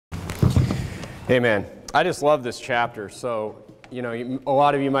Amen. I just love this chapter. So, a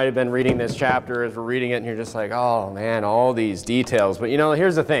lot of you might have been reading this chapter as we're reading it, and you're just like, oh man, all these details. But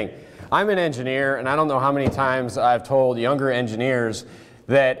here's the thing. I'm an engineer, and I don't know how many times I've told younger engineers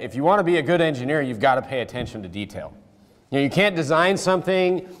that if you want to be a good engineer, you've got to pay attention to detail. You can't design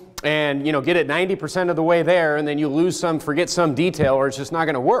something and get it 90% of the way there, and then you forget some detail, or it's just not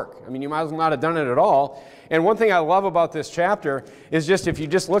going to work. I mean, you might as well not have done it at all. And one thing I love about this chapter is just if you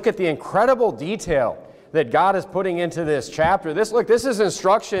just look at the incredible detail that God is putting into this chapter. This is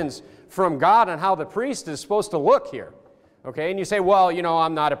instructions from God on how the priest is supposed to look here. Okay, and you say, well,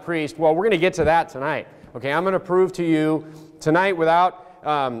 I'm not a priest. Well, we're going to get to that tonight. Okay, I'm going to prove to you tonight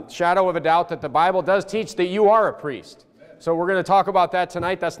without shadow of a doubt that the Bible does teach that you are a priest. So we're going to talk about that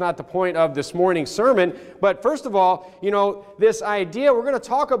tonight. That's not the point of this morning's sermon. But first of all, this idea, we're going to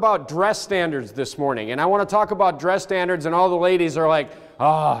talk about dress standards this morning. And I want to talk about dress standards, and all the ladies are like,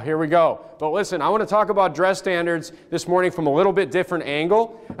 here we go. But listen, I want to talk about dress standards this morning from a little bit different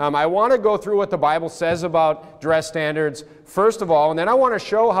angle. I want to go through what the Bible says about dress standards, first of all. And then I want to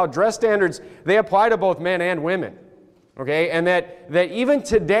show how dress standards, they apply to both men and women. Okay, and that even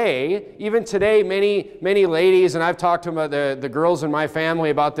today, many ladies, and I've talked to the girls in my family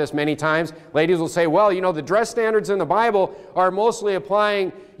about this many times, ladies will say, well, the dress standards in the Bible are mostly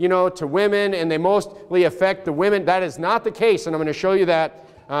applying, to women, and they mostly affect the women. That is not the case, and I'm going to show you that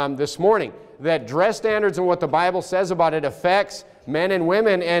this morning, that dress standards and what the Bible says about it affects men and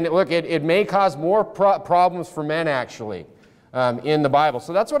women, and look, it may cause more problems for men, actually, in the Bible.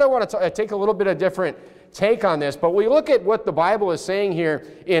 So that's what I want to take a little bit of different take on this. But we look at what the Bible is saying here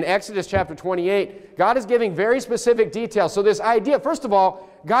in Exodus chapter 28. God is giving very specific details. So this idea, first of all,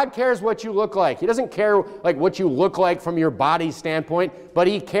 God cares what you look like. He doesn't care like what you look like from your body standpoint, but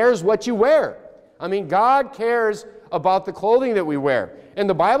He cares what you wear. I mean, God cares about the clothing that we wear. And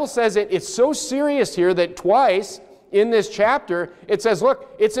the Bible says it's so serious here that twice in this chapter it says,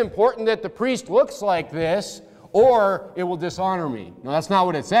 look, it's important that the priest looks like this, or it will dishonor me. No, that's not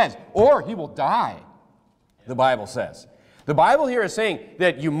what it says. Or he will die, the Bible says. The Bible here is saying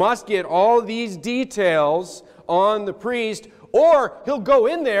that you must get all these details on the priest, or he'll go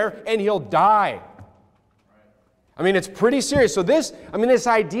in there and he'll die. I mean, it's pretty serious. So this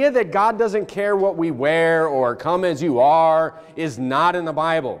idea that God doesn't care what we wear or come as you are is not in the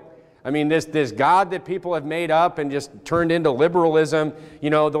Bible. I mean, this God that people have made up and just turned into liberalism,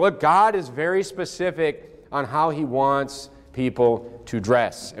 look, God is very specific on how He wants people to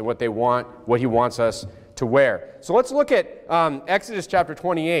dress and what He wants us to wear. So let's look at Exodus chapter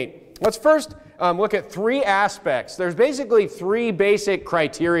 28. Let's first look at three aspects. There's basically three basic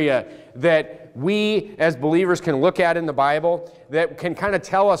criteria that we as believers can look at in the Bible that can kind of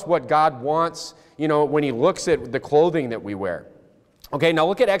tell us what God wants, when He looks at the clothing that we wear. Okay, now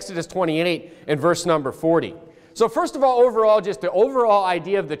look at Exodus 28 and verse number 40. So first of all, overall, just the overall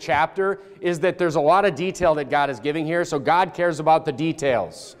idea of the chapter is that there's a lot of detail that God is giving here. So God cares about the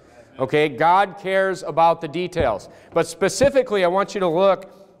details. Okay, God cares about the details. But specifically, I want you to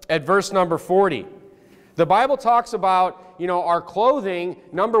look at verse number 40. The Bible talks about, our clothing,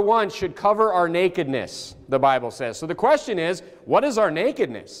 number one, should cover our nakedness, the Bible says. So the question is, what is our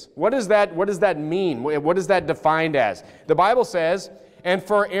nakedness? What does that mean? What is that defined as? The Bible says, and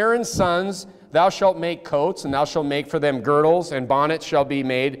for Aaron's sons, thou shalt make coats, and thou shalt make for them girdles, and bonnets shall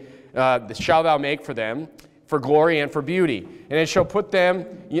thou make for them, for glory and for beauty. And thou shalt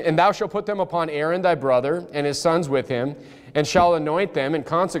put them upon Aaron thy brother, and his sons with him, and shall anoint them and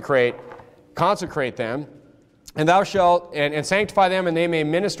consecrate them, and thou shalt and sanctify them, and they may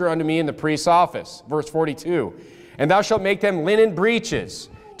minister unto me in the priest's office. Verse 42. And thou shalt make them linen breeches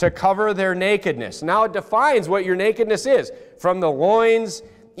to cover their nakedness. Now it defines what your nakedness is. From the loins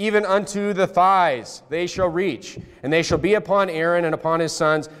even unto the thighs they shall reach, and they shall be upon Aaron and upon his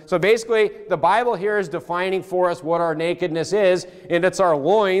sons. So basically, the Bible here is defining for us what our nakedness is, and it's our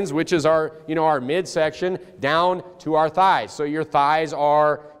loins, which is our midsection, down to our thighs. So your thighs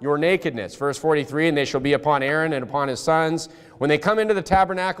are your nakedness. Verse 43, and they shall be upon Aaron and upon his sons, when they come into the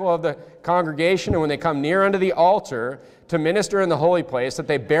tabernacle of the congregation, and when they come near unto the altar to minister in the holy place, that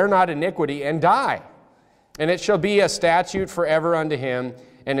they bear not iniquity and die. And it shall be a statute forever unto him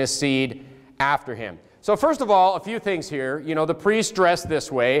and his seed after him. So first of all, a few things here. The priests dress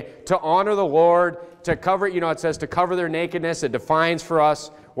this way to honor the Lord, to cover, it says to cover their nakedness. It defines for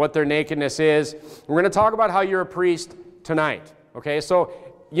us what their nakedness is. We're going to talk about how you're a priest tonight. Okay, so,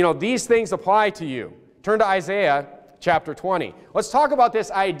 these things apply to you. Turn to Isaiah chapter 20. Let's talk about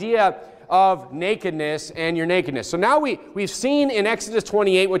this idea of nakedness and your nakedness. So now we've seen in Exodus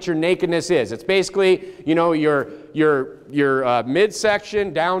 28 what your nakedness is. It's basically, you know, your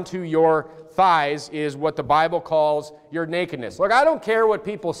midsection down to your thighs is what the Bible calls your nakedness. Look, I don't care what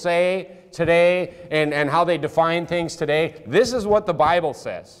people say today and how they define things today. This is what the Bible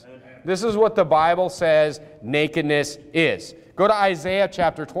says. This is what the Bible says nakedness is. Go to Isaiah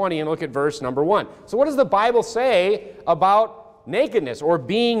chapter 20 and look at verse number 1. So what does the Bible say about nakedness or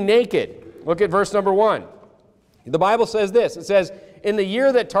being naked? Look at verse number 1. The Bible says this. It says, "In the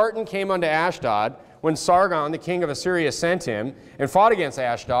year that Tartan came unto Ashdod, when Sargon, the king of Assyria, sent him and fought against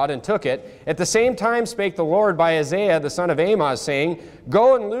Ashdod and took it, at the same time spake the Lord by Isaiah the son of Amoz, saying,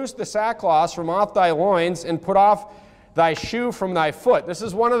 Go and loose the sackcloth from off thy loins and put off thy shoe from thy foot." This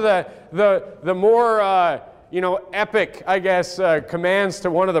is one of the more epic, I guess, commands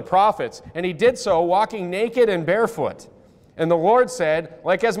to one of the prophets. "And he did so, walking naked and barefoot. And the Lord said,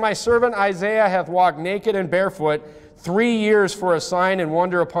 Like as my servant Isaiah hath walked naked and barefoot 3 years for a sign and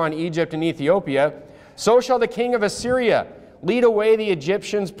wonder upon Egypt and Ethiopia, so shall the king of Assyria lead away the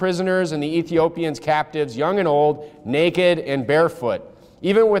Egyptians prisoners and the Ethiopians captives, young and old, naked and barefoot,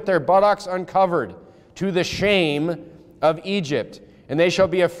 even with their buttocks uncovered, to the shame of Egypt. And they shall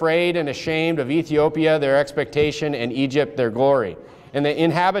be afraid and ashamed of Ethiopia, their expectation, and Egypt, their glory. And the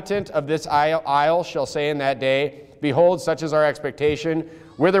inhabitant of this isle shall say in that day, Behold, such is our expectation.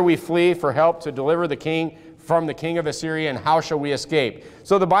 Whither we flee for help to deliver the king from the king of Assyria, and how shall we escape?"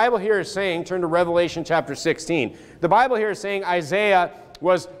 So the Bible here is saying, turn to Revelation chapter 16. The Bible here is saying Isaiah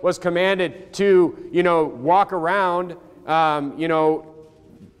was commanded to, walk around,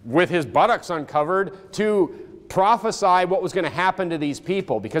 with his buttocks uncovered, to prophesy what was going to happen to these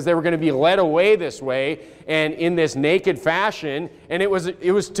people, because they were going to be led away this way and in this naked fashion, and it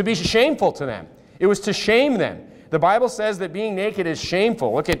was to be shameful to them. It was to shame them. The Bible says that being naked is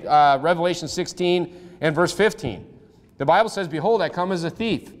shameful. Look at Revelation 16 and verse 15. The Bible says, "Behold, I come as a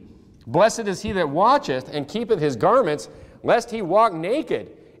thief. Blessed is he that watcheth and keepeth his garments, lest he walk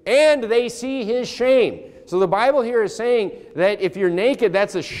naked, and they see his shame." So the Bible here is saying that if you're naked,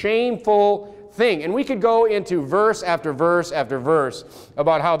 that's a shameful thing. And we could go into verse after verse after verse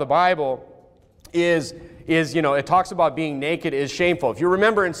about how the Bible is it talks about being naked is shameful. If you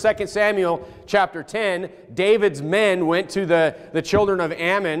remember in 2 Samuel chapter 10, David's men went to the children of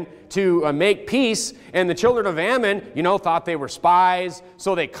Ammon to make peace, and the children of Ammon, thought they were spies,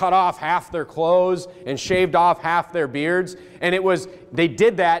 so they cut off half their clothes and shaved off half their beards, and they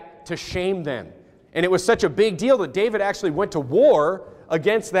did that to shame them. And it was such a big deal that David actually went to war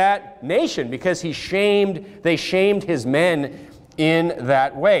against that nation because they shamed his men in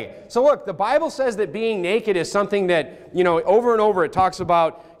that way. So look, the Bible says that being naked is something that, over and over it talks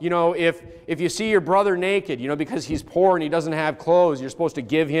about, if you see your brother naked, because he's poor and he doesn't have clothes, you're supposed to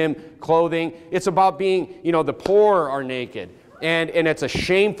give him clothing. It's about being, the poor are naked. And it's a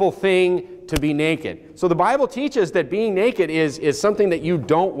shameful thing to be naked. So the Bible teaches that being naked is something that you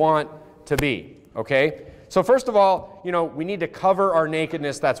don't want to be, okay? So first of all, we need to cover our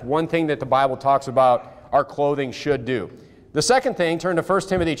nakedness. That's one thing that the Bible talks about our clothing should do. The second thing, turn to 1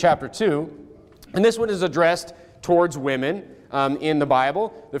 Timothy chapter 2, and this one is addressed towards women in the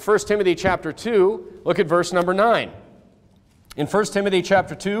Bible. The 1 Timothy chapter 2, look at verse number 9. In 1 Timothy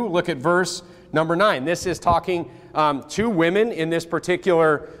chapter 2, look at verse number 9. This is talking to women in this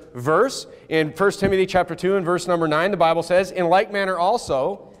particular verse. In 1 Timothy chapter 2 and verse number 9, the Bible says, "In like manner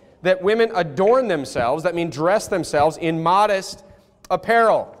also, that women adorn themselves," that means dress themselves, "in modest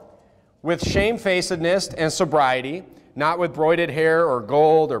apparel, with shamefacedness and sobriety, not with broided hair or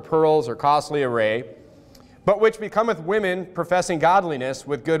gold or pearls or costly array, but which becometh women professing godliness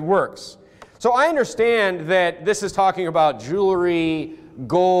with good works." So I understand that this is talking about jewelry,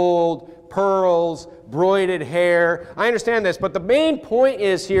 gold, pearls, broided hair. I understand this, but the main point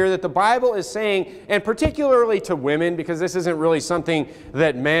is here that the Bible is saying, and particularly to women, because this isn't really something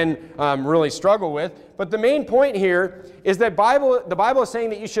that men really struggle with, but the main point here is that the Bible is saying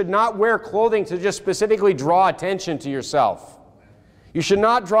that you should not wear clothing to just specifically draw attention to yourself. You should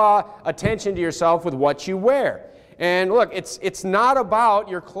not draw attention to yourself with what you wear. And look, it's not about,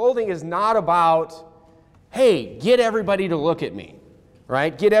 your clothing is not about, hey, get everybody to look at me.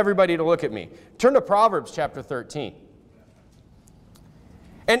 Right? Get everybody to look at me. Turn to Proverbs chapter 13.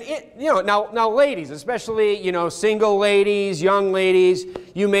 And now ladies, especially, single ladies, young ladies,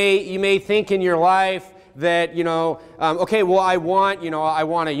 you may think in your life that, okay, well, I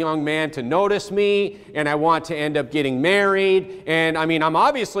want a young man to notice me, and I want to end up getting married, and I mean, I'm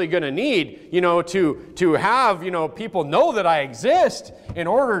obviously going to need, to have, people know that I exist in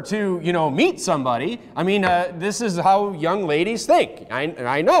order to, meet somebody. I mean, this is how young ladies think.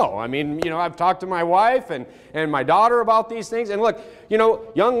 I know. I mean, I've talked to my wife and my daughter about these things, and look,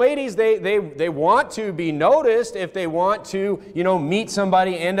 young ladies, they want to be noticed if they want to, meet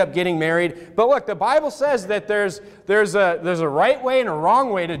somebody, end up getting married. But look, the Bible says that there's a right way and a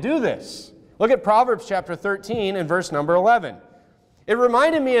wrong way to do this. Look at Proverbs chapter 13 and verse number 11. It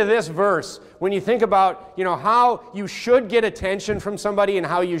reminded me of this verse when you think about, how you should get attention from somebody and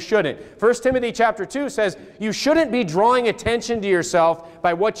how you shouldn't. 1 Timothy chapter 2 says, you shouldn't be drawing attention to yourself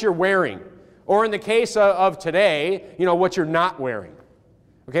by what you're wearing. Or in the case of today, what you're not wearing.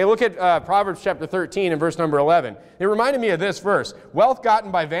 Okay, look at Proverbs chapter 13 and verse number 11. It reminded me of this verse. Wealth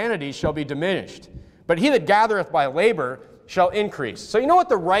gotten by vanity shall be diminished, but he that gathereth by labor shall increase. So you know what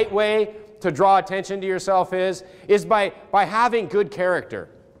the right way to draw attention to yourself is by having good character.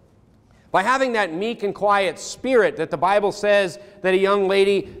 By having that meek and quiet spirit that the Bible says that a young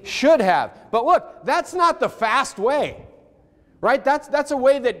lady should have. But look, that's not the fast way. Right? That's a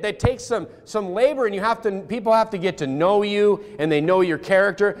way that takes some labor, and people have to get to know you, and they know your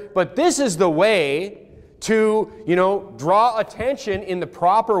character. But this is the way to, draw attention in the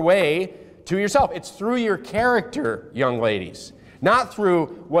proper way to yourself. It's through your character, young ladies, not through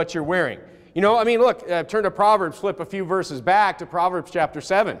what you're wearing. Look, turn to Proverbs, flip a few verses back to Proverbs chapter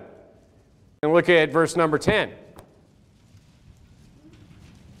 7, and look at verse number 10.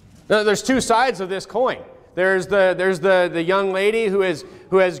 Now, there's two sides of this coin. There's the young lady who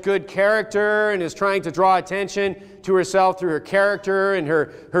has good character and is trying to draw attention to herself through her character and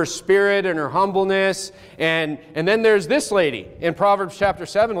her spirit and her humbleness. And then there's this lady in Proverbs chapter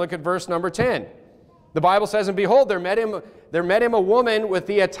 7. Look at verse number 10. The Bible says, and behold, there met him a woman with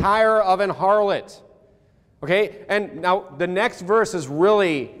the attire of an harlot. Okay? And now the next verse is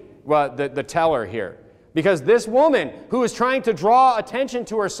really the teller here. Because this woman who is trying to draw attention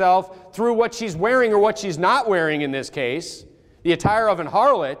to herself through what she's wearing or what she's not wearing in this case, the attire of an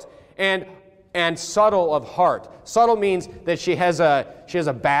harlot, and subtle of heart. Subtle means that she has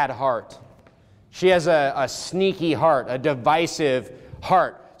a bad heart. She has a sneaky heart, a divisive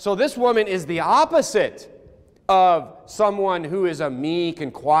heart. So this woman is the opposite of someone who is a meek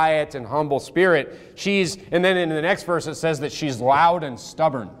and quiet and humble spirit. And then in the next verse it says that she's loud and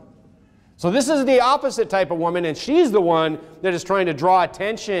stubborn. So this is the opposite type of woman, and she's the one that is trying to draw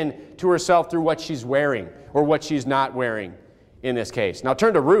attention to herself through what she's wearing or what she's not wearing in this case. Now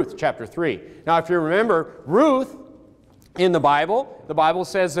turn to Ruth chapter 3. Now if you remember, Ruth in the Bible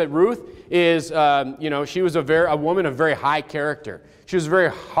says that Ruth is, she was a woman of very high character. She was a very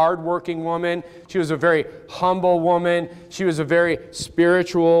hardworking woman. She was a very humble woman. She was a very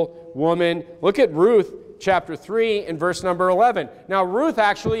spiritual woman. Look at Ruth chapter 3 and verse number 11. Now Ruth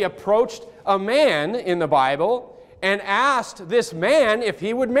actually approached a man in the Bible and asked this man if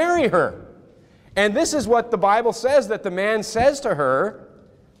he would marry her. And this is what the Bible says that the man says to her.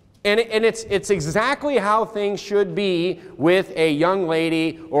 And it's exactly how things should be with a young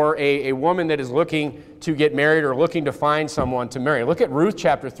lady or a woman that is looking to get married or looking to find someone to marry. Look at Ruth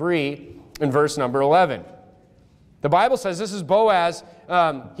chapter 3 and verse number 11. The Bible says this is Boaz.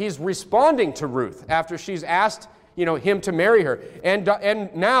 He's responding to Ruth after she's asked him to marry her. And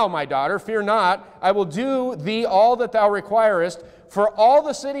now, my daughter, fear not, I will do thee all that thou requirest, for all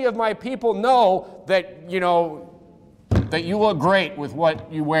the city of my people know that, that you look great with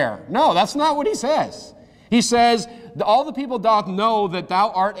what you wear. No, that's not what he says. He says, all the people doth know that thou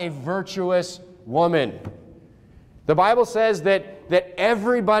art a virtuous woman. The Bible says that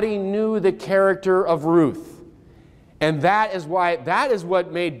everybody knew the character of Ruth. And that is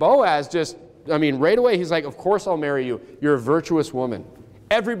what made Boaz right away, he's like, of course I'll marry you. You're a virtuous woman.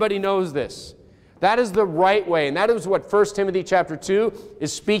 Everybody knows this. That is the right way. And that is what 1 Timothy chapter 2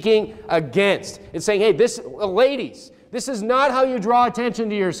 is speaking against. It's saying, hey, ladies, this is not how you draw attention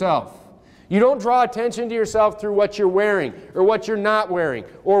to yourself. You don't draw attention to yourself through what you're wearing or what you're not wearing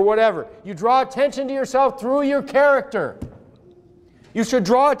or whatever. You draw attention to yourself through your character. You should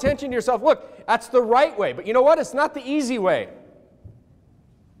draw attention to yourself. Look, that's the right way. But you know what? It's not the easy way.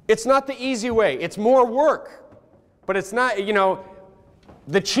 It's not the easy way. It's more work. But it's not,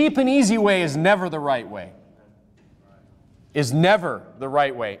 the cheap and easy way is never the right way. Is never the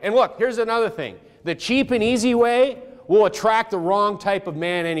right way. And look, here's another thing. The cheap and easy way will attract the wrong type of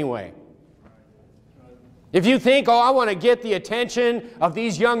man anyway. If you think, I want to get the attention of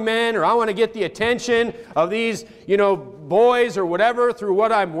these young men, or I want to get the attention of these, boys or whatever through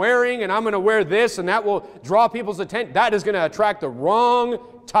what I'm wearing, and I'm going to wear this, and that will draw people's attention. That is going to attract the wrong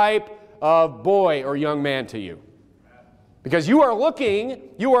type of boy or young man to you. Because you are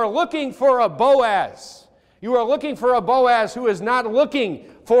looking for a Boaz. You are looking for a Boaz who is not looking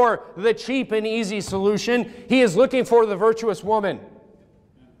for the cheap and easy solution. He is looking for the virtuous woman.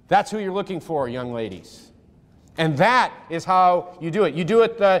 That's who you're looking for, young ladies. And that is how you do it. You do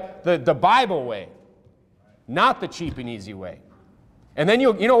it the Bible way, not the cheap and easy way. And then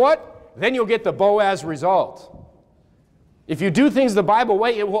you know what? Then you'll get the Boaz result. If you do things the Bible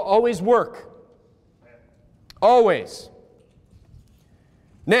way, it will always work. Always.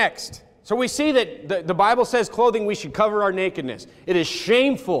 Next. So we see that the Bible says clothing, we should cover our nakedness. It is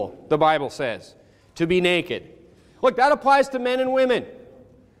shameful, the Bible says, to be naked. Look, that applies to men and women.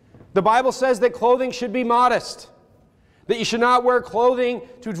 The Bible says that clothing should be modest, that you should not wear clothing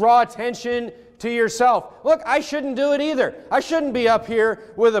to draw attention to yourself. Look, I shouldn't do it either. I shouldn't be up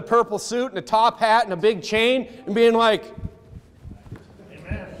here with a purple suit and a top hat and a big chain and being like,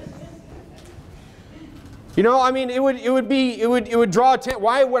 amen. You know, I mean, it would draw attention.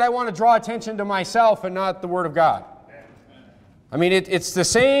 Why would I want to draw attention to myself and not the Word of God? I mean, it's the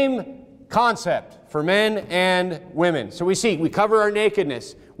same concept for men and women. So we cover our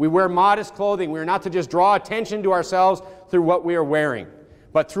nakedness. We wear modest clothing. We are not to just draw attention to ourselves through what we are wearing,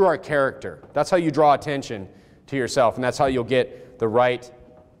 but through our character. That's how you draw attention to yourself, and that's how you'll get the right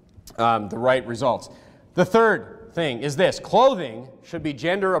results. The third thing is this: clothing should be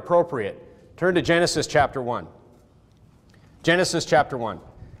gender appropriate. Turn to Genesis chapter 1. Genesis chapter 1.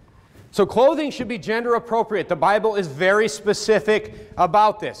 So clothing should be gender appropriate. The Bible is very specific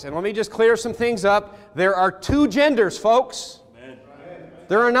about this. And let me just clear some things up. There are two genders, folks. Amen.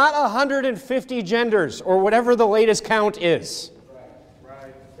 There are not 150 genders or whatever the latest count is.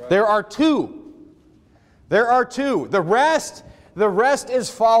 There are two. There are two. The rest is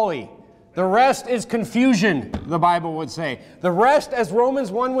folly. The rest is confusion, the Bible would say. The rest, as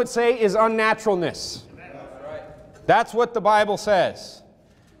Romans 1 would say, is unnaturalness. That's what the Bible says.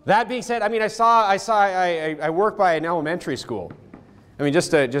 That being said, I mean, I work by an elementary school. I mean,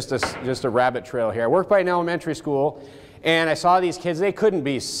 just a rabbit trail here. I work by an elementary school, and I saw these kids. They couldn't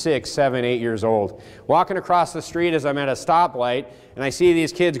be 6, 7, 8 years old. Walking across the street as I'm at a stoplight, and I see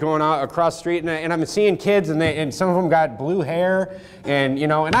these kids going out across the street, and I'm seeing kids, and some of them got blue hair, and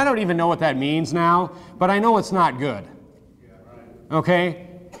and I don't even know what that means now, but I know it's not good. Okay?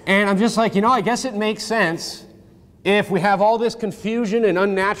 And I'm just like, I guess it makes sense if we have all this confusion and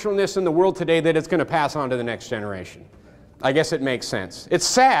unnaturalness in the world today that it's going to pass on to the next generation. I guess it makes sense. It's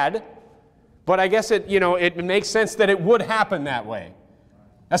sad, but I guess it makes sense that it would happen that way.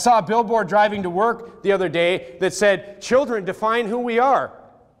 I saw a billboard driving to work the other day that said, "Children define who we are."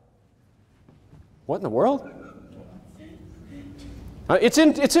 What in the world? It's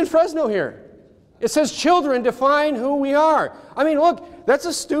in Fresno here. It says, "Children define who we are." I mean, look, that's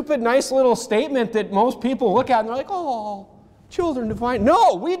a stupid, nice little statement that most people look at and they're like, "Oh, children define."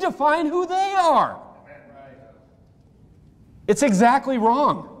 No, we define who they are. It's exactly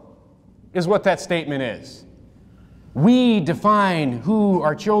wrong, is what that statement is. We define who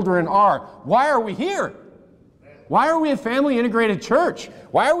our children are. Why are we here? Why are we a family integrated church?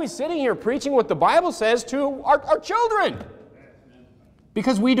 Why are we sitting here preaching what the Bible says to our children?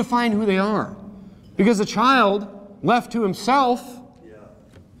 Because we define who they are. Because a child left to himself,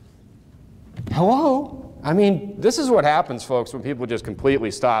 hello? I mean, this is what happens, folks, when people just completely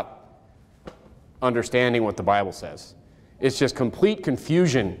stop understanding what the Bible says. It's just complete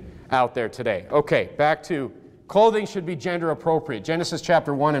confusion out there today. Okay, back to clothing should be gender appropriate. Genesis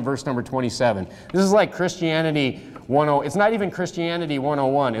chapter 1 and verse number 27. This is like Christianity 101. It's not even Christianity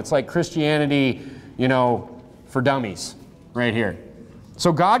 101. It's like Christianity, for dummies right here.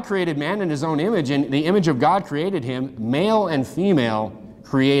 So God created man in his own image, and the image of God created him. Male and female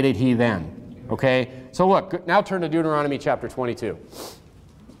created he them. Okay? So look, now turn to Deuteronomy chapter 22.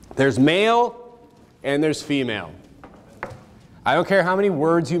 There's male and there's female. I don't care how many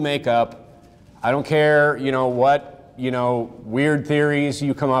words you make up. I don't care, what, weird theories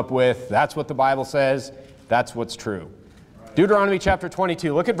you come up with. That's what the Bible says. That's what's true. Deuteronomy chapter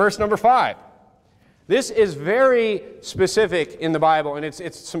 22. Look at verse number 5. This is very specific in the Bible, and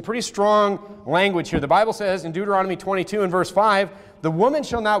it's some pretty strong language here. The Bible says in Deuteronomy 22 and verse 5, "The woman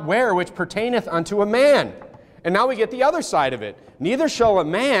shall not wear which pertaineth unto a man." And now we get the other side of it. "Neither shall a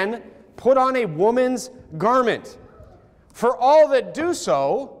man put on a woman's garment. For all that do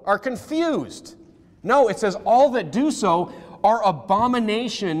so are confused." No, it says all that do so are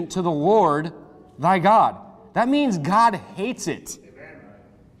abomination to the Lord thy God. That means God hates it.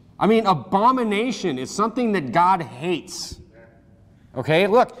 I mean, abomination is something that God hates. Okay,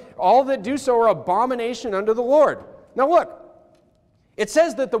 look, all that do so are abomination unto the Lord. Now look, it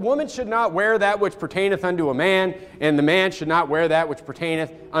says that the woman should not wear that which pertaineth unto a man, and the man should not wear that which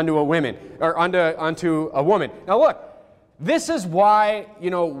pertaineth unto a woman, or unto a woman. Now look, this is why,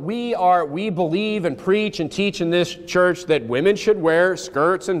 we believe and preach and teach in this church that women should wear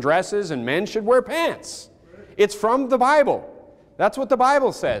skirts and dresses and men should wear pants. It's from the Bible. That's what the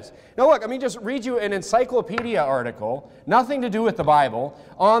Bible says. Now look, let me just read you an encyclopedia article, nothing to do with the Bible,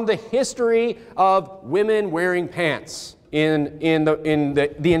 on the history of women wearing pants in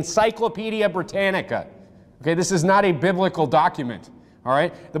the Encyclopedia Britannica. Okay, this is not a biblical document. All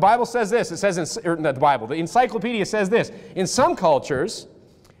right, the Bible says this. It says the encyclopedia says this. In some cultures,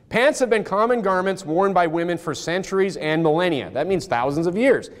 pants have been common garments worn by women for centuries and millennia. That means thousands of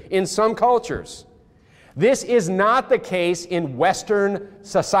years. In some cultures. This is not the case in Western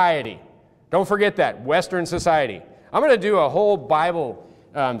society. Don't forget that, Western society. I'm going to do a whole Bible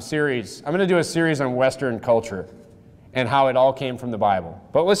series. I'm going to do a series on Western culture and how it all came from the Bible.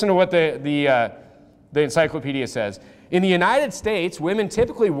 But listen to what the encyclopedia says. In the United States, women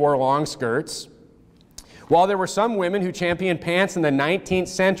typically wore long skirts. While there were some women who championed pants in the 19th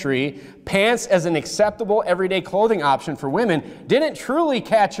century, pants as an acceptable everyday clothing option for women didn't truly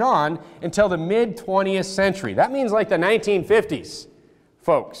catch on until the mid-20th century. That means like the 1950s,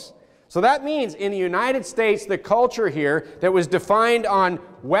 folks. So that means in the United States, the culture here that was defined on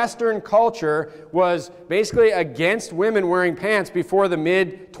Western culture was basically against women wearing pants before the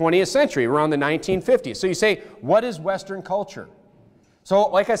mid-20th century, around the 1950s. So you say, what is Western culture? So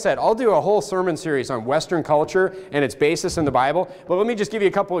like I said, I'll do a whole sermon series on Western culture and its basis in the Bible, but let me just give you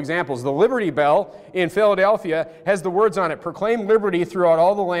a couple examples. The Liberty Bell in Philadelphia has the words on it, proclaim liberty throughout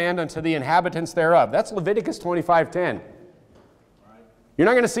all the land unto the inhabitants thereof. That's Leviticus 25:10. You're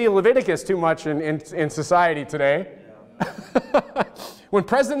not going to see Leviticus too much in society today. When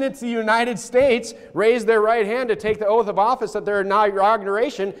presidents of the United States raise their right hand to take the oath of office at their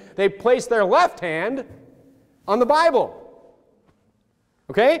inauguration, they place their left hand on the Bible.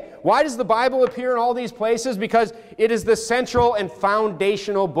 Okay? Why does the Bible appear in all these places? Because it is the central and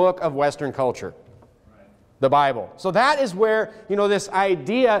foundational book of Western culture. The Bible. So that is where, this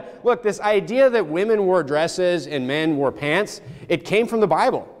idea, look, this idea that women wore dresses and men wore pants, it came from the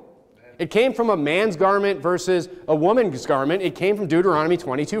Bible. It came from a man's garment versus a woman's garment. It came from Deuteronomy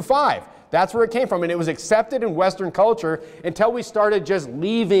 22:5. That's where it came from, and it was accepted in Western culture until we started just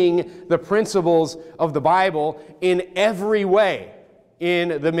leaving the principles of the Bible in every way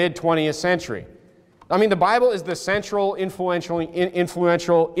in the mid-20th century. I mean, the Bible is the central influential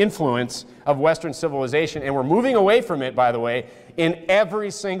influence of Western civilization, and we're moving away from it, by the way, in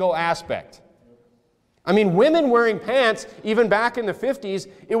every single aspect. I mean, women wearing pants, even back in the 50s,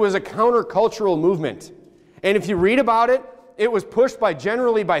 it was a countercultural movement. And if you read about it, it was pushed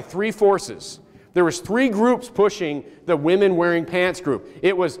generally by three forces. There was three groups pushing the women wearing pants group.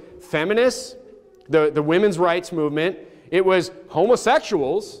 It was feminists, the women's rights movement. It was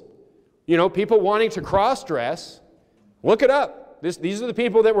homosexuals, people wanting to cross-dress. Look it up. These are the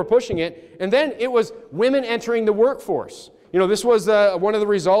people that were pushing it. And then it was women entering the workforce. This was one of the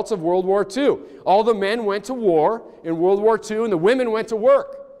results of World War II. All the men went to war in World War II, and the women went to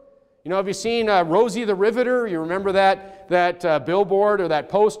work. Have you seen Rosie the Riveter? You remember that billboard or that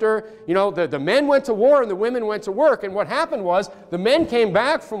poster? The men went to war and the women went to work. And what happened was the men came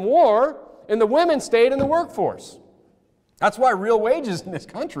back from war and the women stayed in the workforce. That's why real wages in this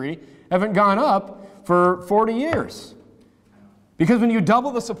country haven't gone up for 40 years. Because when you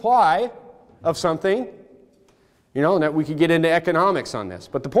double the supply of something, and that we could get into economics on this.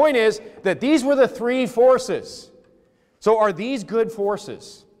 But the point is that these were the three forces. So are these good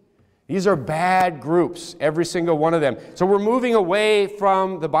forces? These are bad groups, every single one of them. So we're moving away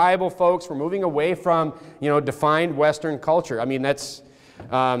from the Bible, folks. We're moving away from, defined Western culture. I mean,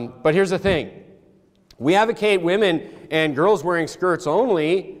 but here's the thing. We advocate women and girls wearing skirts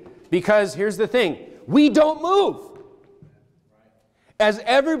only because here's the thing. We don't move. As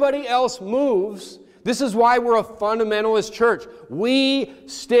everybody else moves, this is why we're a fundamentalist church. We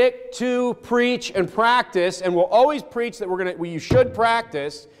stick to preach and practice, and we'll always preach that you should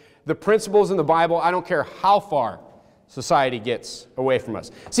practice the principles in the Bible. I don't care how far society gets away from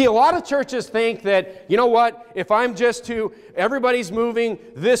us. See, a lot of churches think that, if I'm everybody's moving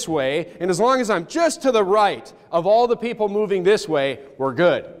this way, and as long as I'm just to the right of all the people moving this way, we're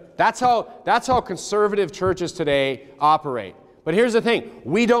good. That's how conservative churches today operate. But here's the thing,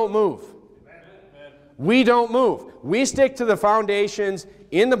 we don't move. We don't move. We stick to the foundations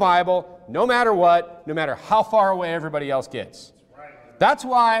in the Bible, no matter what, no matter how far away everybody else gets. That's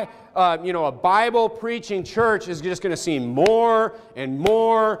why, a Bible preaching church is just going to seem more and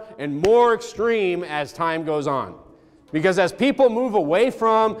more and more extreme as time goes on. Because as people move away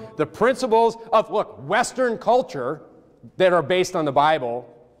from the principles of, Western culture that are based on the Bible,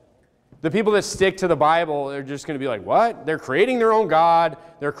 the people that stick to the Bible, they're just going to be like, what? They're creating their own God.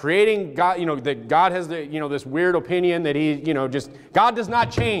 They're creating God, that God has this weird opinion that God does not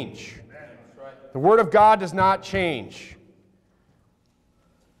change. The Word of God does not change.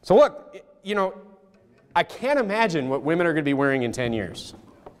 So look, I can't imagine what women are going to be wearing in 10 years.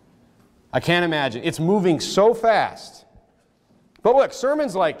 I can't imagine. It's moving so fast. But look,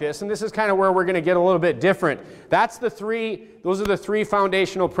 sermons like this, and this is kind of where we're going to get a little bit different. Those are the three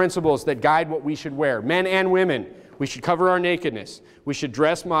foundational principles that guide what we should wear. Men and women, we should cover our nakedness. We should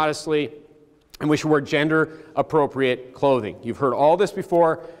dress modestly, and we should wear gender-appropriate clothing. You've heard all this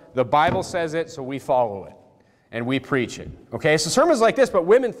before. The Bible says it, so we follow it, and we preach it. Okay, so sermons like this, but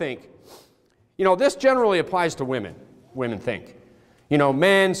women think, this generally applies to women. Women think.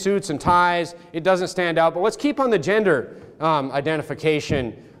 Men, suits and ties, it doesn't stand out. But let's keep on the gender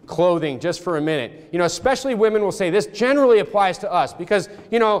identification clothing just for a minute. Especially women will say this generally applies to us because,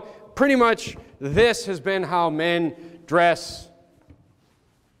 pretty much this has been how men dress,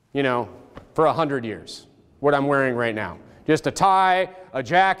 for 100 years. What I'm wearing right now. Just a tie, a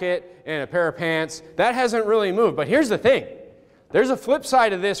jacket, and a pair of pants. That hasn't really moved. But here's the thing. There's a flip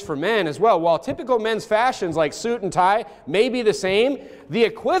side of this for men as well. While typical men's fashions like suit and tie may be the same, the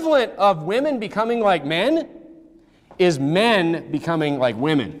equivalent of women becoming like men is men becoming like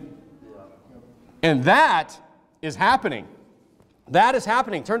women. And that is happening. That is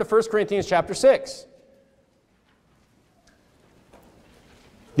happening. Turn to 1 Corinthians chapter 6.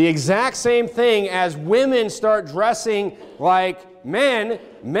 The exact same thing as women start dressing like men,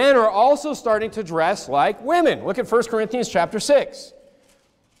 men are also starting to dress like women. Look at 1 Corinthians chapter 6.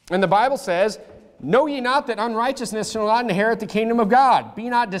 And the Bible says, "Know ye not that unrighteousness shall not inherit the kingdom of God? Be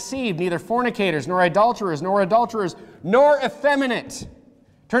not deceived, neither fornicators, nor adulterers, nor effeminate."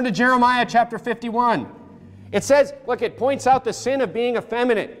 Turn to Jeremiah chapter 51. It says, look, it points out the sin of being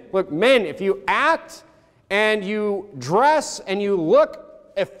effeminate. Look, men, if you act and you dress and you look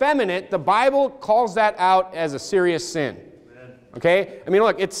effeminate, the Bible calls that out as a serious sin. Okay?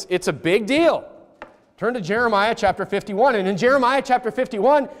 Look, it's a big deal. Turn to Jeremiah chapter 51. And in Jeremiah chapter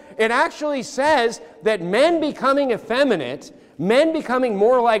 51, it actually says that men becoming effeminate, men becoming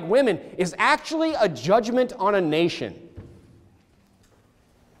more like women, is actually a judgment on a nation.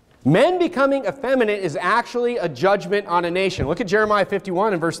 Men becoming effeminate is actually a judgment on a nation. Look at Jeremiah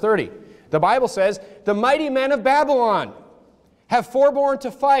 51 and verse 30. The Bible says, "The mighty men of Babylon have forborne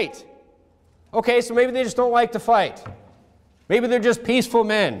to fight." Okay, so maybe they just don't like to fight. Maybe they're just peaceful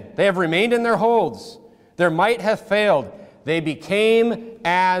men. They have remained in their holds. Their might hath failed. They became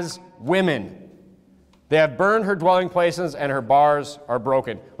as women. They have burned her dwelling places, and her bars are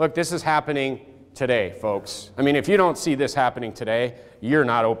broken. Look, this is happening today, folks. If you don't see this happening today, you're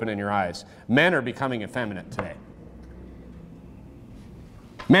not opening your eyes. Men are becoming effeminate today.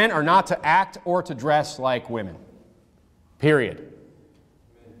 Men are not to act or to dress like women. Period.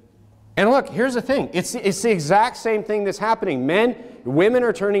 And look, here's the thing. It's the exact same thing that's happening. Women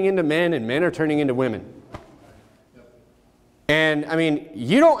are turning into men, and men are turning into women. And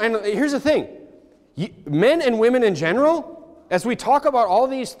here's the thing. Men and women in general, as we talk about all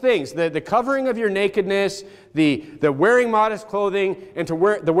these things, the covering of your nakedness, the wearing modest clothing, and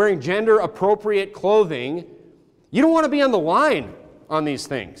the wearing gender-appropriate clothing, you don't want to be on the line on these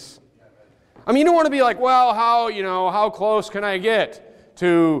things. You don't want to be like, well, how close can I get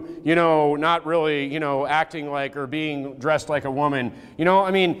to, not really, acting like or being dressed like a woman?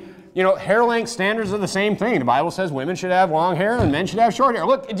 Hair length standards are the same thing. The Bible says women should have long hair and men should have short hair.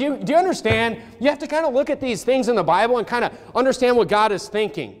 Look, do you understand? You have to kind of look at these things in the Bible and kind of understand what God is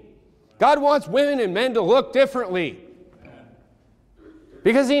thinking. God wants women and men to look differently.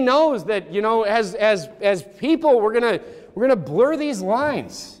 Because He knows that, as people, we're gonna blur these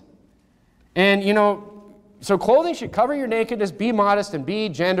lines. And, so clothing should cover your nakedness, be modest, and be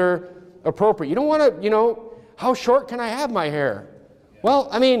gender appropriate. You don't want to, how short can I have my hair? Well,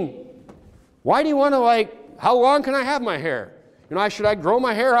 why do you want to, how long can I have my hair? Should I grow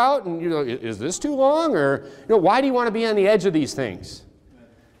my hair out? And, is this too long? Or, why do you want to be on the edge of these things?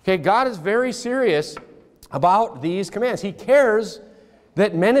 Okay, God is very serious about these commands. He cares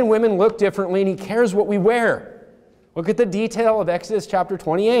that men and women look differently, and He cares what we wear. Look at the detail of Exodus chapter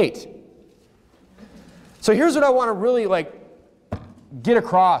 28. So here's what I want to really get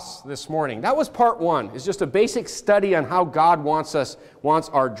across this morning. That was part one. It's just a basic study on how God wants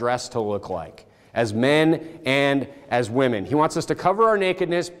our dress to look like. as men and as women. He wants us to cover our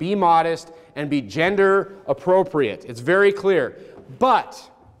nakedness, be modest, and be gender appropriate. It's very clear. But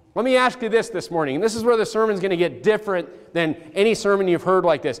let me ask you this morning, and this is where the sermon's going to get different than any sermon you've heard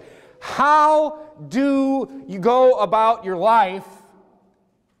like this. How do you go about your life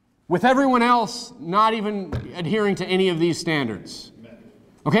with everyone else not even adhering to any of these standards?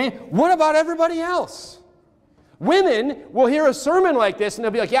 Okay? What about everybody else? Women will hear a sermon like this and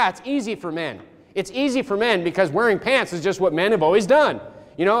they'll be like, yeah, it's easy for men. It's easy for men because wearing pants is just what men have always done.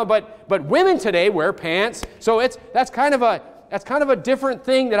 You know, but women today wear pants, so that's kind of a different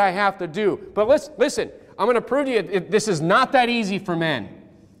thing that I have to do. But listen, I'm going to prove to you this is not that easy for men.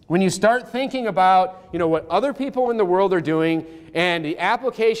 When you start thinking about, you know, what other people in the world are doing, and the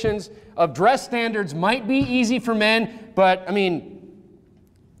applications of dress standards might be easy for men, but I mean,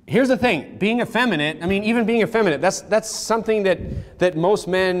 here's the thing: being effeminate. I mean, even being effeminate, that's something that most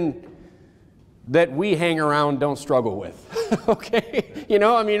men that we hang around don't struggle with. Okay? You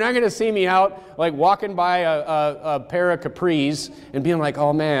know, I mean, you're not going to see me out like walking by a pair of capris and being like,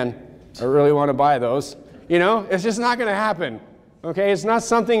 oh man, I really want to buy those. You know, it's just not going to happen. Okay? It's not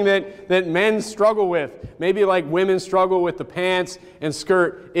something that men struggle with. Maybe like women struggle with the pants and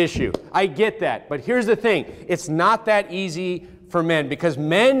skirt issue. I get that. But here's the thing. It's not that easy for men because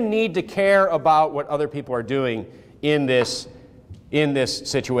men need to care about what other people are doing in this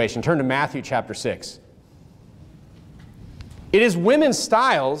situation. Turn to Matthew chapter 6. It is women's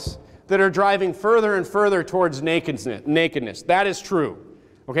styles that are driving further and further towards nakedness. That is true.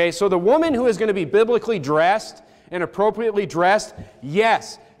 Okay, so the woman who is going to be biblically dressed and appropriately dressed,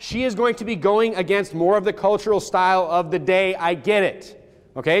 yes, she is going to be going against more of the cultural style of the day. I get it.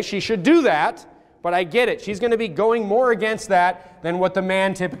 Okay, she should do that, but I get it. She's going to be going more against that than what the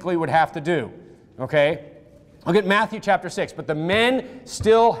man typically would have to do. Okay? Look at Matthew chapter 6. But the men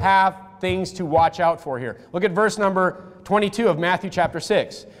still have things to watch out for here. Look at verse number 22 of Matthew chapter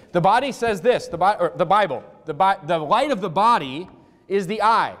 6. The body says this, the Bible, the light of the body is the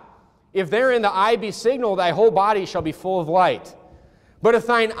eye. If therein the eye be signal, thy whole body shall be full of light. But if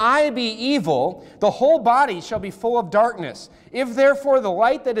thine eye be evil, the whole body shall be full of darkness. If therefore the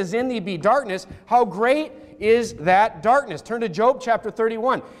light that is in thee be darkness, how great is that darkness? Turn to Job chapter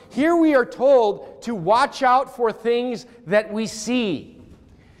 31. Here we are told to watch out for things that we see.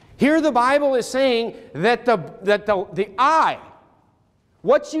 Here the Bible is saying that the eye,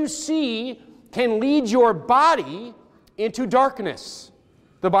 what you see, can lead your body into darkness.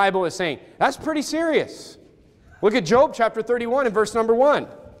 The Bible is saying. That's pretty serious. Look at Job chapter 31 and verse number 1.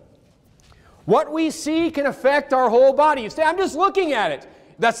 What we see can affect our whole body. You say, I'm just looking at it.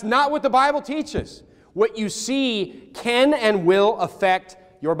 That's not what the Bible teaches. What you see can and will affect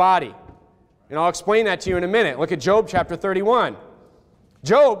your body. And I'll explain that to you in a minute. Look at Job chapter 31.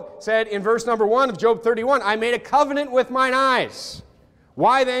 Job said in verse number 1 of Job 31, I made a covenant with mine eyes.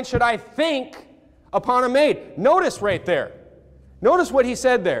 Why then should I think upon a maid? Notice right there. Notice what he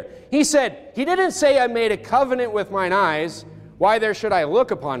said there. He said, he didn't say I made a covenant with mine eyes. Why there should I look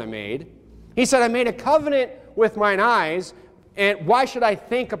upon a maid? He said I made a covenant with mine eyes, and why should I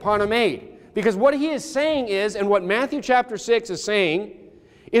think upon a maid? Because what he is saying is, and what Matthew chapter 6 is saying,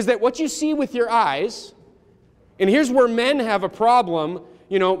 is that what you see with your eyes, and here's where men have a problem,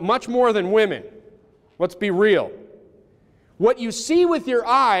 you know, much more than women. Let's be real. What you see with your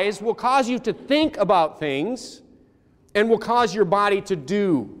eyes will cause you to think about things and will cause your body to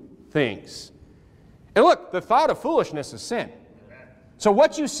do things. And look, the thought of foolishness is sin. So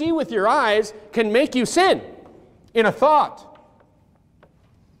what you see with your eyes can make you sin in a thought.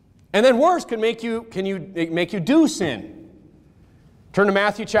 And then worse, can make you do sin. Turn to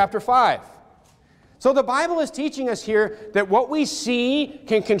Matthew chapter 5. So the Bible is teaching us here that what we see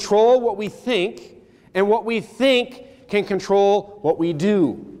can control what we think, and what we think can control what we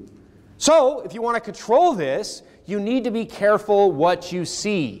do. So if you want to control this, you need to be careful what you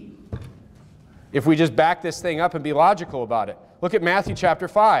see. If we just back this thing up and be logical about it. Look at Matthew chapter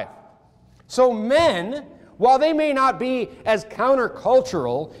 5. So men, while they may not be as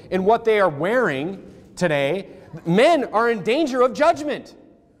countercultural in what they are wearing today, men are in danger of judgment,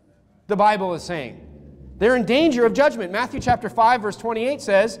 the Bible is saying. They're in danger of judgment. Matthew chapter 5 verse 28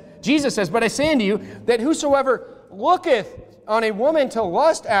 says, Jesus says, but I say unto you that whosoever looketh on a woman to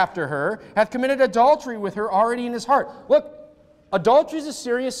lust after her hath committed adultery with her already in his heart. Look, adultery is a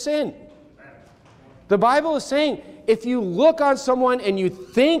serious sin. The Bible is saying if you look on someone and you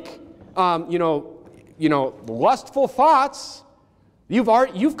think, lustful thoughts,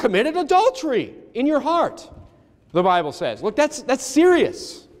 you've committed adultery in your heart. The Bible says. Look, that's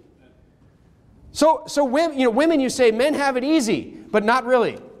serious. So women, you say men have it easy, but not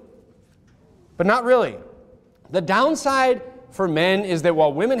really. but not really. The downside for men is that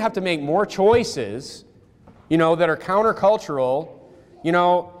while women have to make more choices, that are countercultural,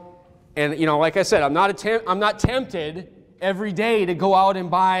 and like I said, I'm not tempted every day to go out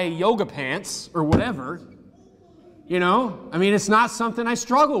and buy yoga pants or whatever. It's not something I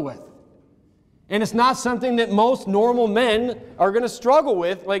struggle with. And it's not something that most normal men are going to struggle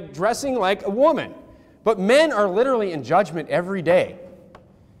with, like dressing like a woman. But men are literally in judgment every day.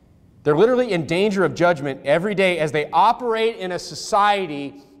 They're literally in danger of judgment every day as they operate in a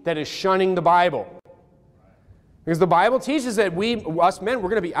society that is shunning the Bible. Because the Bible teaches that us men, we're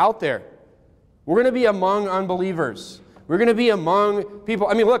going to be out there. We're going to be among unbelievers. We're going to be among people.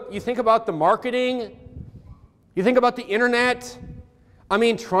 Look, you think about the marketing. You think about the internet.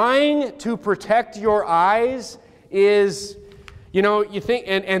 Trying to protect your eyes is, you think,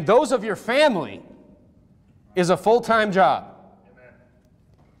 and those of your family is a full-time job.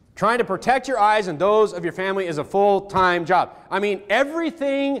 Trying to protect your eyes and those of your family is a full-time job.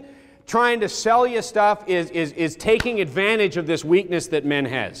 Everything trying to sell you stuff is taking advantage of this weakness that men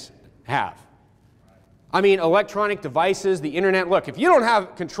have. Electronic devices, the internet. Look, if you don't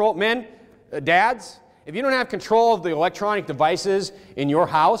have control, men, dads, if you don't have control of the electronic devices in your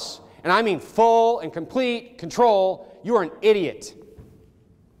house, and full and complete control, you are an idiot.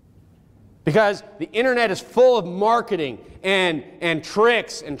 Because the internet is full of marketing and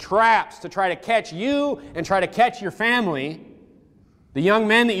tricks and traps to try to catch you and try to catch your family, the young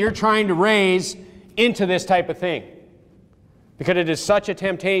men that you're trying to raise, into this type of thing. Because it is such a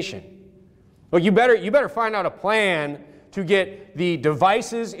temptation. Well, you better find out a plan to get the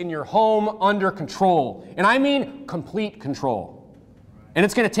devices in your home under control. And complete control. And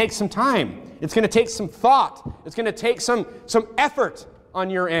it's going to take some time. It's going to take some thought. It's going to take some effort on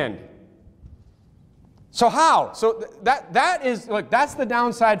your end. So how? So that's the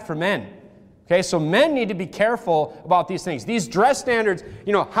downside for men. Okay, so men need to be careful about these things. These dress standards,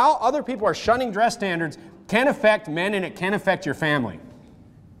 how other people are shunning dress standards can affect men and it can affect your family.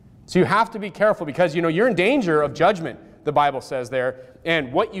 So you have to be careful because, you're in danger of judgment, the Bible says there,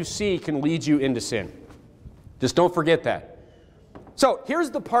 and what you see can lead you into sin. Just don't forget that. So here's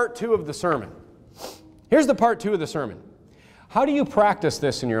the part 2 of the sermon. How do you practice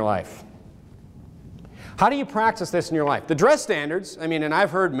this in your life? How do you practice this in your life? The dress standards, and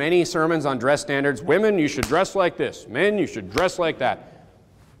I've heard many sermons on dress standards. Women, you should dress like this. Men, you should dress like that.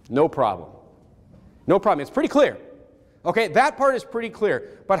 No problem. No problem. It's pretty clear. Okay, that part is pretty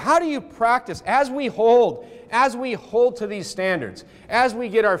clear. But how do you practice as we hold to these standards, as we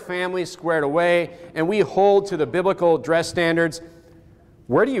get our families squared away and we hold to the biblical dress standards,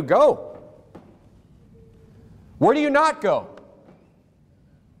 where do you go? Where do you not go?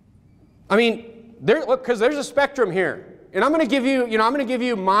 Because there's a spectrum here. And I'm going to give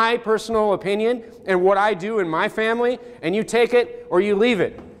you my personal opinion and what I do in my family, and you take it or you leave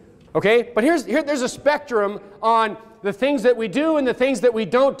it. Okay? But there's a spectrum on the things that we do and the things that we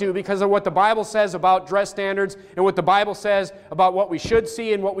don't do because of what the Bible says about dress standards and what the Bible says about what we should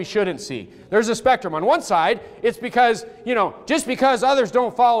see and what we shouldn't see. There's a spectrum. On one side, it's because, just because others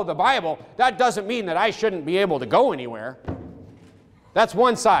don't follow the Bible, that doesn't mean that I shouldn't be able to go anywhere. That's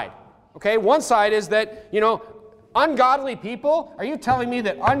one side. Okay? One side is that, ungodly people, are you telling me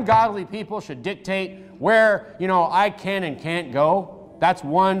that ungodly people should dictate where, I can and can't go? That's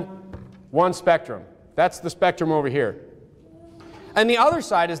one spectrum. That's the spectrum over here. And the other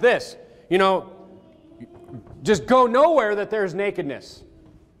side is this, just go nowhere that there's nakedness.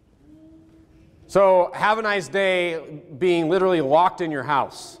 So have a nice day being literally locked in your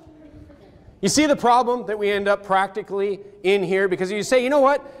house. You see the problem that we end up practically in here? Because you say, you know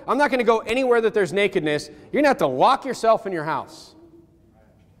what, I'm not going to go anywhere that there's nakedness. You're going to have to lock yourself in your house.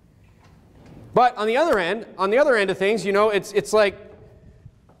 But on the other end of things, it's like,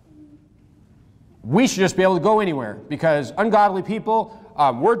 we should just be able to go anywhere because ungodly people,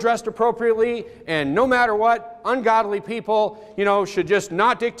 we're dressed appropriately, and no matter what, ungodly people, should just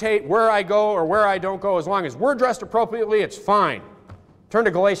not dictate where I go or where I don't go. As long as we're dressed appropriately, it's fine. Turn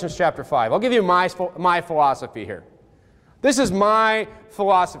to Galatians chapter 5. I'll give you my philosophy here. This is my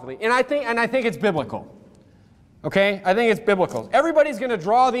philosophy, and I think it's biblical. Okay? I think it's biblical. Everybody's going to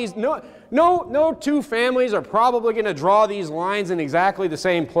draw these. No two families are probably going to draw these lines in exactly the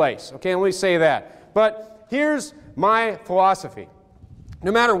same place. Okay, let me say that. But here's my philosophy.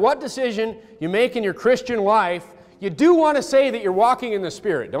 No matter what decision you make in your Christian life, you do want to say that you're walking in the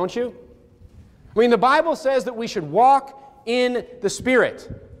Spirit, don't you? The Bible says that we should walk in the Spirit.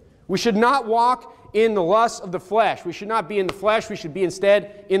 We should not walk in the lusts of the flesh. We should not be in the flesh. We should be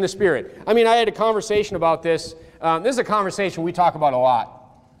instead in the Spirit. I had a conversation about this. This is a conversation we talk about a lot.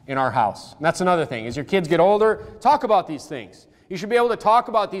 in our house. And that's another thing. As your kids get older, talk about these things. You should be able to talk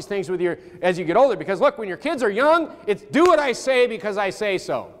about these things with as you get older, because look, when your kids are young, it's do what I say because I say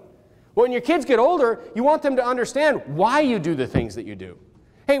so. But when your kids get older, you want them to understand why you do the things that you do.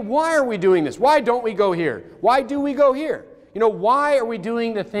 Hey, why are we doing this? Why don't we go here? Why do we go here? You know, why are we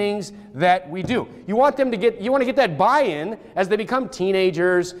doing the things that we do? You want them to you want to get that buy-in as they become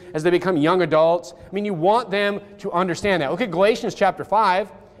teenagers, as they become young adults. I mean, you want them to understand that. Look at Galatians chapter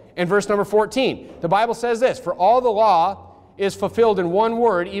 5 and verse number 14. The Bible says this, "For all the law is fulfilled in one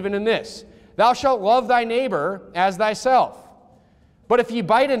word, even in this, thou shalt love thy neighbor as thyself. But if ye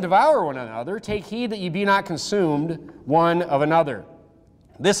bite and devour one another, take heed that ye be not consumed one of another.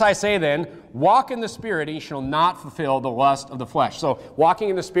 This I say then, walk in the Spirit, and ye shall not fulfill the lust of the flesh." So walking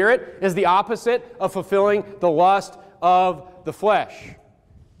in the Spirit is the opposite of fulfilling the lust of the flesh.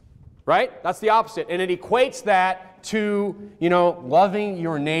 Right? That's the opposite. And it equates that to, loving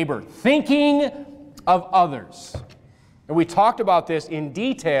your neighbor, thinking of others. And we talked about this in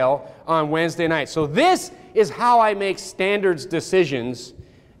detail on Wednesday night. So this is how I make standards decisions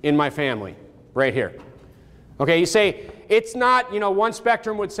in my family, right here. Okay, you say, it's not, one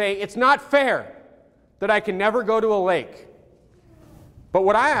spectrum would say, it's not fair that I can never go to a lake. But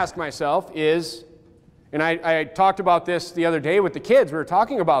what I ask myself is, and I talked about this the other day with the kids, we were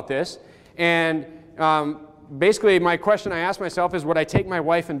talking about this, and basically my question I asked myself is, would I take my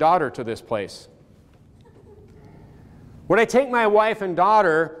wife and daughter to this place? Would I take my wife and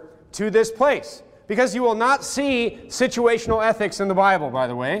daughter to this place? Because you will not see situational ethics in the Bible, by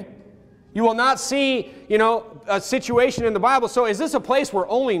the way. You will not see, a situation in the Bible. So is this a place where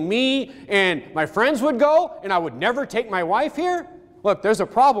only me and my friends would go and I would never take my wife here? Look, there's a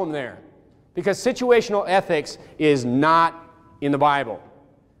problem there. Because situational ethics is not in the Bible.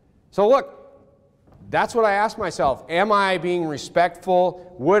 So look, that's what I ask myself. Am I being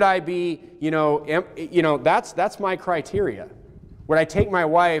respectful? Would I be, that's my criteria. Would I take my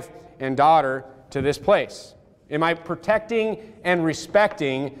wife and daughter to this place? Am I protecting and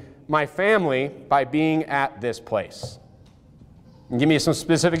respecting my family by being at this place? And give me some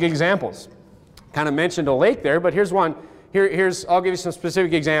specific examples. Kind of mentioned a lake there, but here's one. I'll give you some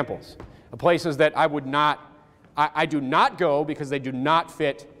specific examples of places that I do not go because they do not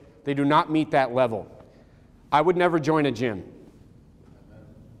fit, they do not meet that level. I would never join a gym.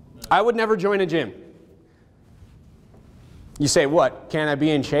 I would never join a gym. You say, what? Can I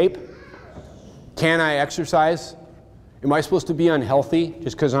be in shape? Can I exercise? Am I supposed to be unhealthy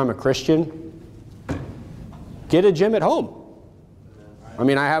just because I'm a Christian? Get a gym at home. I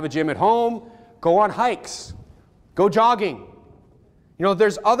mean, I have a gym at home. Go on hikes. Go jogging.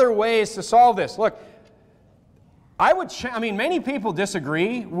 There's other ways to solve this. Look, many people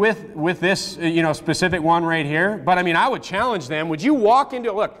disagree with this, specific one right here, but I would challenge them. Would you walk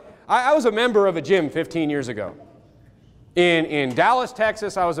into, look, I was a member of a gym 15 years ago. In Dallas,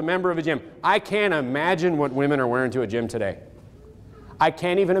 Texas, I was a member of a gym. I can't imagine what women are wearing to a gym today. I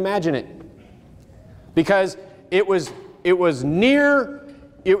can't even imagine it. Because it was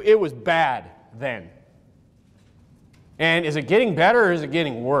bad then. And is it getting better or is it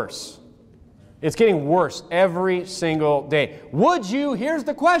getting worse? It's getting worse every single day. Here's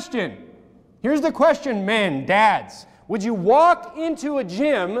the question. Here's the question, men, dads. Would you walk into a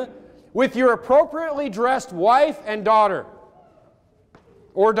gym with your appropriately dressed wife and daughter?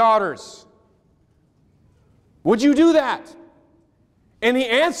 Or daughters? Would you do that? And the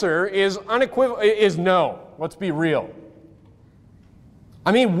answer is unequivocal, is no. Let's be real.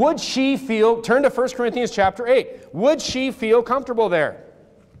 Would she feel, turn to 1 Corinthians chapter 8. Would she feel comfortable there?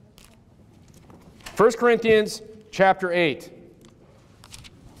 1 Corinthians chapter 8.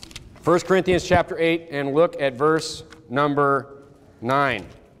 1 Corinthians chapter 8, and look at verse number 9.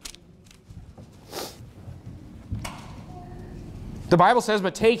 The Bible says,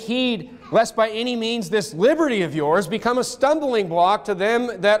 "But take heed, lest by any means this liberty of yours become a stumbling block to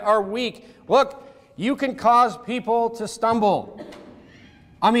them that are weak." Look, you can cause people to stumble.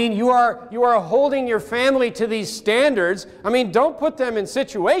 You are holding your family to these standards. Don't put them in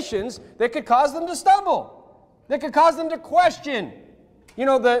situations that could cause them to stumble, that could cause them to question,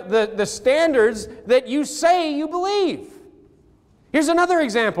 the standards that you say you believe. Here's another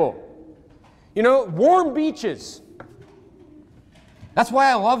example. Warm beaches. That's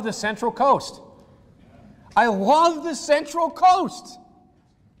why I love the Central Coast. I love the Central Coast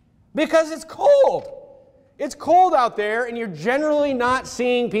because it's cold. It's cold out there, and you're generally not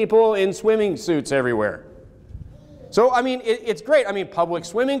seeing people in swimming suits everywhere. So, it's great. Public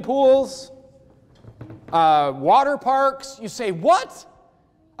swimming pools, water parks. You say, what?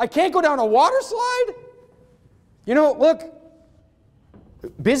 I can't go down a water slide? Look,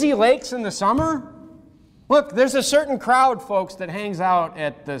 Busy lakes in the summer? Look, there's a certain crowd, folks, that hangs out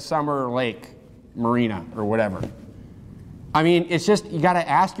at the summer lake marina or whatever. I mean, it's just, you got to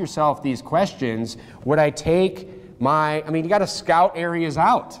ask yourself these questions. Would I take you got to scout areas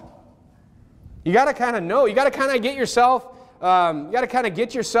out. You got to kind of know. You got to kind of get yourself,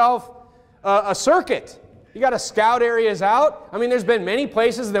 a circuit. You got to scout areas out. I mean, there's been many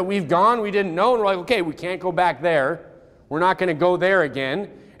places that we've gone, we didn't know, and we're like, okay, we can't go back there. We're not going to go there again.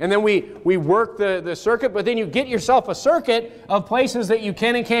 And then we work the circuit, but then you get yourself a circuit of places that you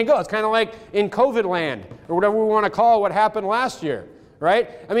can and can't go. It's kind of like in COVID land, or whatever we want to call what happened last year, right?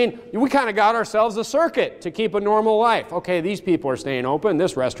 I mean, we kind of got ourselves a circuit to keep a normal life. Okay, these people are staying open.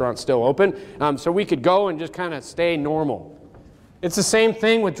 This restaurant's still open. So we could go and just kind of stay normal. It's the same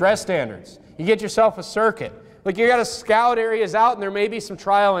thing with dress standards. You get yourself a circuit. Like, you got to scout areas out, and there may be some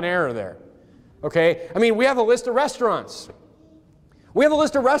trial and error there. Okay? I mean, we have a list of restaurants. We have a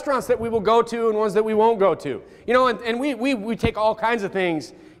list of restaurants that we will go to and ones that we won't go to. You know, and we take all kinds of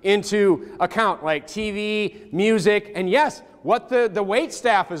things into account, like TV, music, and yes, what the wait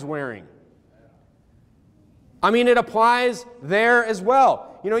staff is wearing. I mean, it applies there as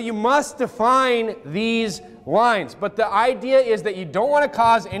well. You know, you must define these lines. But the idea is that you don't want to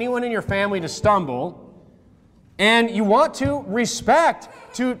cause anyone in your family to stumble, and you want to respect,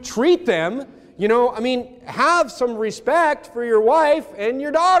 to treat them. You know, I mean, have some respect for your wife and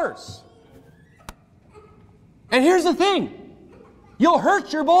your daughters. And here's the thing. You'll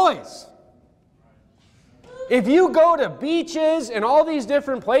hurt your boys. If you go to beaches and all these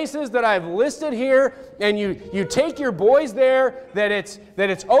different places that I've listed here, and you take your boys there, that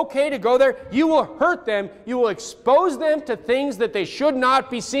it's okay to go there, you will hurt them. You will expose them to things that they should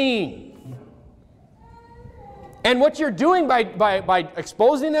not be seeing. And what you're doing by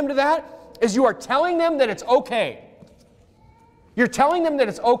exposing them to that is you are telling them that it's okay. You're telling them that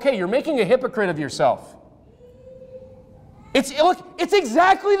it's okay. You're making a hypocrite of yourself. It's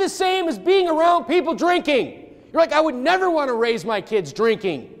exactly the same as being around people drinking. You're like, I would never want to raise my kids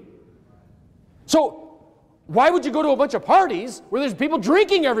drinking. So why would you go to a bunch of parties where there's people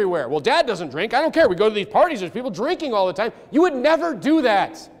drinking everywhere? Well, Dad doesn't drink. I don't care. We go to these parties. There's people drinking all the time. You would never do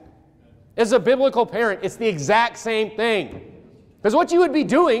that. As a biblical parent, it's the exact same thing. Because what you would be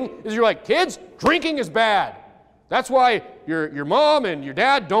doing is you're like, kids, drinking is bad. That's why your mom and your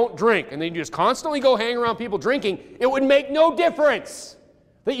dad don't drink. And then you just constantly go hang around people drinking. It would make no difference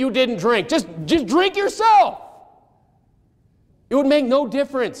that you didn't drink. Just drink yourself. It would make no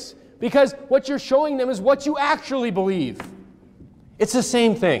difference, because what you're showing them is what you actually believe. It's the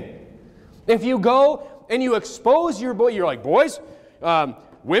same thing. If you go and you expose your boy, you're like, boys,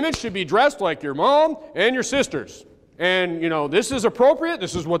 women should be dressed like your mom and your sisters. And, you know, this is appropriate.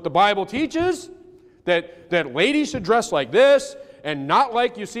 This is what the Bible teaches, that ladies should dress like this and not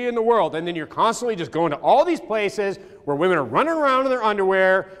like you see in the world. And then you're constantly just going to all these places where women are running around in their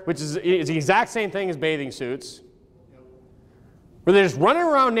underwear, which is the exact same thing as bathing suits, where they're just running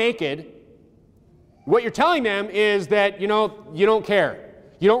around naked. What you're telling them is that, you know, you don't care.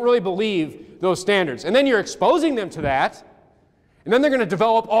 You don't really believe those standards. And then you're exposing them to that, and then they're going to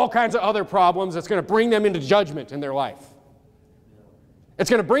develop all kinds of other problems that's going to bring them into judgment in their life. It's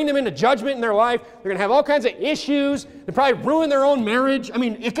going to bring them into judgment in their life. They're going to have all kinds of issues. They'll probably ruin their own marriage. I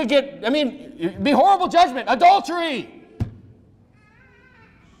mean, it'd be horrible judgment. Adultery.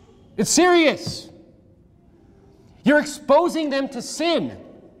 It's serious. You're exposing them to sin,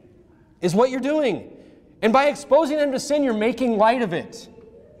 is what you're doing. And by exposing them to sin, you're making light of it.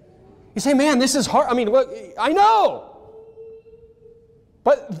 You say, man, this is hard. I mean, look, I know.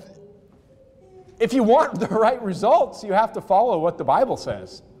 But if you want the right results, you have to follow what the Bible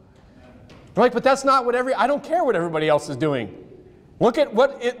says. You're like, but that's not what I don't care what everybody else is doing. Look at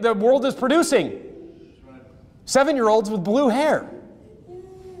what the world is producing. 7-year-olds with blue hair.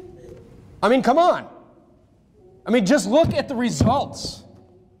 I mean, come on. I mean, just look at the results.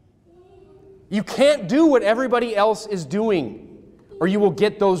 You can't do what everybody else is doing, or you will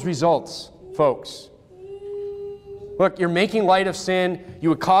get those results, folks. Look, you're making light of sin. You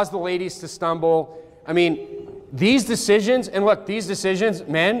would cause the ladies to stumble. I mean, these decisions, and look, these decisions,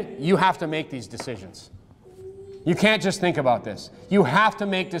 men, you have to make these decisions. You can't just think about this. You have to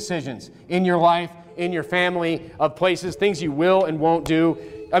make decisions in your life, in your family, of places, things you will and won't do.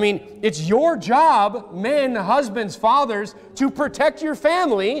 I mean, it's your job, men, husbands, fathers, to protect your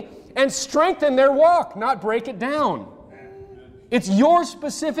family and strengthen their walk, not break it down. It's your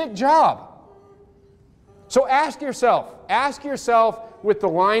specific job. So ask yourself with the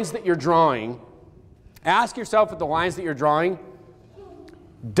lines that you're drawing,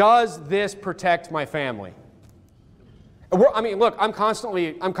 does this protect my family? I mean, look, I'm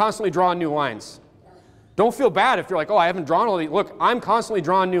constantly drawing new lines. Don't feel bad if you're like, oh, I haven't drawn all these. Look, I'm constantly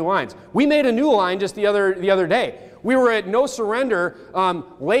drawing new lines. We made a new line just the other day. We were at No Surrender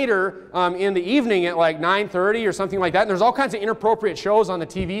later in the evening at like 9:30 or something like that. And there's all kinds of inappropriate shows on the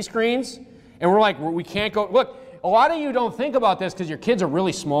TV screens. And we're like, we can't go. Look, a lot of you don't think about this because your kids are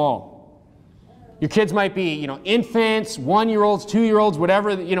really small. Your kids might be, you know, infants, 1-year-olds, 2-year-olds,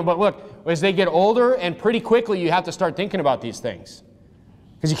 whatever, you know. But look, as they get older, and pretty quickly, you have to start thinking about these things.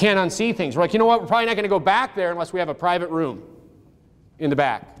 Because you can't unsee things. We're like, you know what, we're probably not going to go back there unless we have a private room in the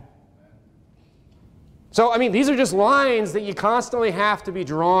back. So, I mean, these are just lines that you constantly have to be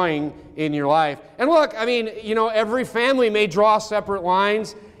drawing in your life. And look, I mean, you know, every family may draw separate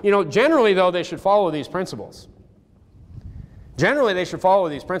lines. You know, generally, though, they should follow these principles. Generally, they should follow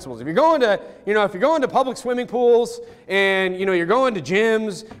these principles. If you're going to, you know, if you're going to public swimming pools and, you know, you're going to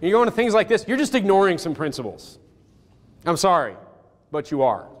gyms, and you're going to things like this, you're just ignoring some principles. I'm sorry, but you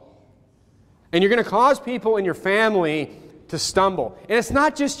are. And you're going to cause people in your family to stumble. And it's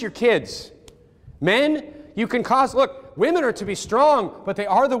not just your kids. Men, you can cause, look, women are to be strong, but they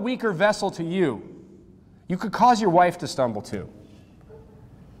are the weaker vessel to you. You could cause your wife to stumble too.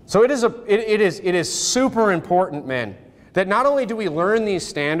 So it is super important, men, that not only do we learn these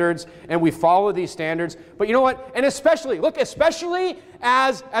standards and we follow these standards, but you know what? And especially, look, especially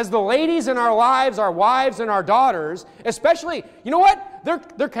as the ladies in our lives, our wives and our daughters, especially, you know what?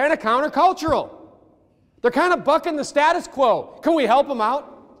 They're kind of countercultural. They're kind of bucking the status quo. Can we help them out?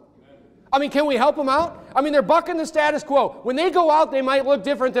 I mean, can we help them out? I mean, they're bucking the status quo. When they go out, they might look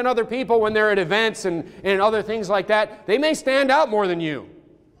different than other people when they're at events and other things like that. They may stand out more than you.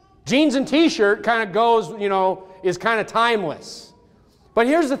 Jeans and t-shirt kind of goes, you know, is kind of timeless. But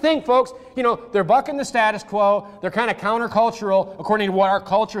here's the thing, folks. You know, they're bucking the status quo. They're kind of countercultural according to what our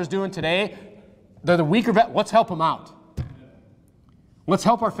culture is doing today. They're the weaker. Let's help them out. Let's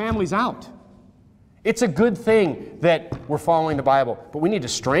help our families out. It's a good thing that we're following the Bible, but we need to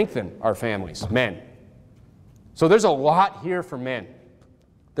strengthen our families, men. So there's a lot here for men.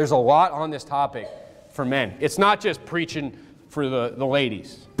 There's a lot on this topic for men. It's not just preaching for the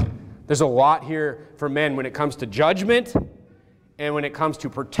ladies. There's a lot here for men when it comes to judgment and when it comes to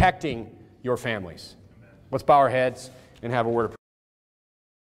protecting your families. Let's bow our heads and have a word of prayer.